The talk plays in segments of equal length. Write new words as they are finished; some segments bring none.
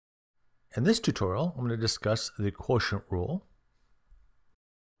In this tutorial, I'm going to discuss the quotient rule.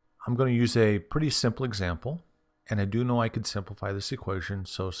 I'm going to use a pretty simple example, and I do know I could simplify this equation,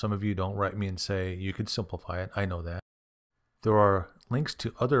 so some of you don't write me and say you could simplify it. I know that. There are links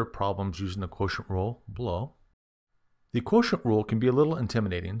to other problems using the quotient rule below. The quotient rule can be a little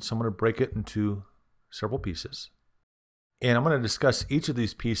intimidating, so I'm going to break it into several pieces. And I'm going to discuss each of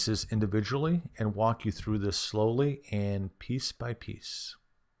these pieces individually and walk you through this slowly and piece by piece.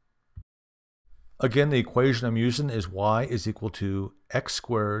 Again, the equation I'm using is y is equal to x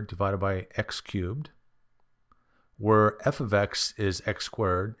squared divided by x cubed, where f of x is x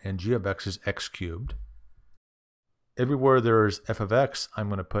squared and g of x is x cubed. Everywhere there's f of x, I'm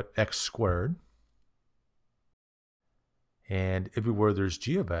going to put x squared. And everywhere there's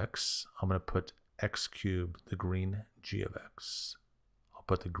g of x, I'm going to put x cubed, the green g of x. I'll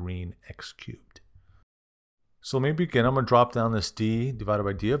put the green x cubed. So let me begin. I'm going to drop down this d divided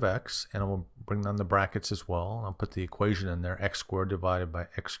by d of x, and I will bring down the brackets as well. I'll put the equation in there, x squared divided by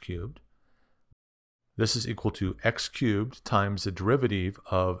x cubed. This is equal to x cubed times the derivative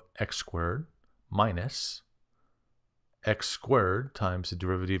of x squared minus x squared times the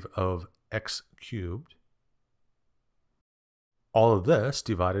derivative of x cubed. All of this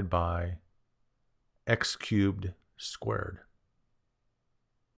divided by x cubed squared.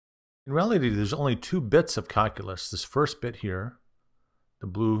 In reality, there's only two bits of calculus. This first bit here, the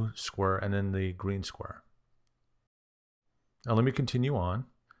blue square, and then the green square. Now let me continue on.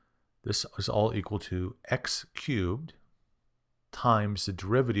 This is all equal to x cubed times the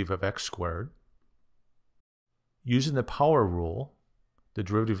derivative of x squared. Using the power rule, the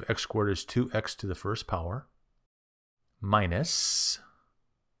derivative of x squared is 2x to the first power minus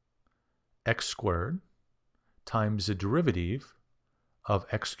x squared times the derivative of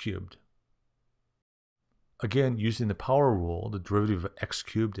x cubed. Again, using the power rule, the derivative of x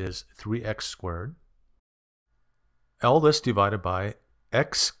cubed is 3x squared. All this divided by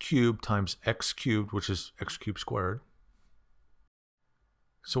x cubed times x cubed, which is x cubed squared.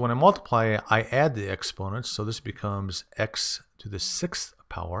 So when I multiply, I add the exponents, so this becomes x to the 6th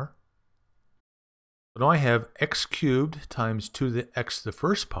power. So now I have x cubed times 2 to the x to the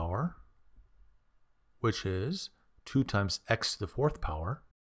first power, which is 2 times x to the 4th power.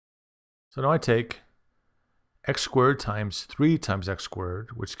 So now I take x squared times 3 times x squared,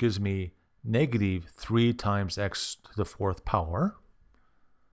 which gives me negative 3 times x to the 4th power.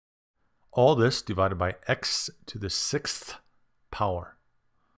 All this divided by x to the 6th power.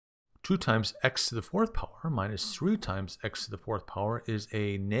 2 times x to the 4th power minus 3 times x to the 4th power is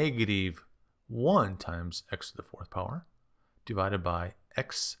a negative 1 times x to the 4th power divided by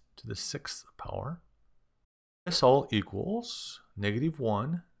x to the 6th power. This all equals negative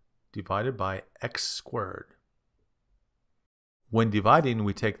 1 divided by x squared. When dividing,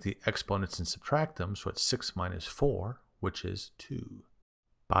 we take the exponents and subtract them, so it's 6 minus 4, which is 2.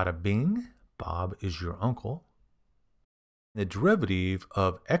 Bada bing, Bob is your uncle. The derivative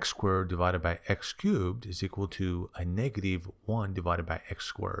of x squared divided by x cubed is equal to a negative 1 divided by x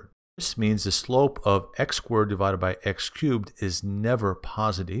squared. This means the slope of x squared divided by x cubed is never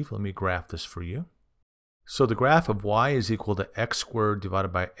positive. Let me graph this for you. So the graph of y is equal to x squared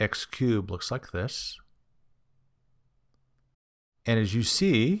divided by x cubed looks like this. And as you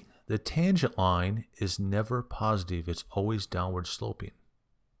see, the tangent line is never positive. It's always downward sloping.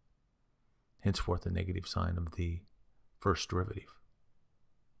 Henceforth, the negative sign of the first derivative.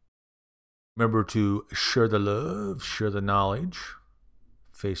 Remember to share the love, share the knowledge.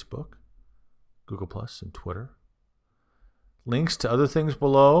 Facebook, Google+, and Twitter. Links to other things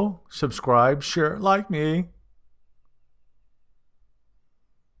below. Subscribe, share, like me.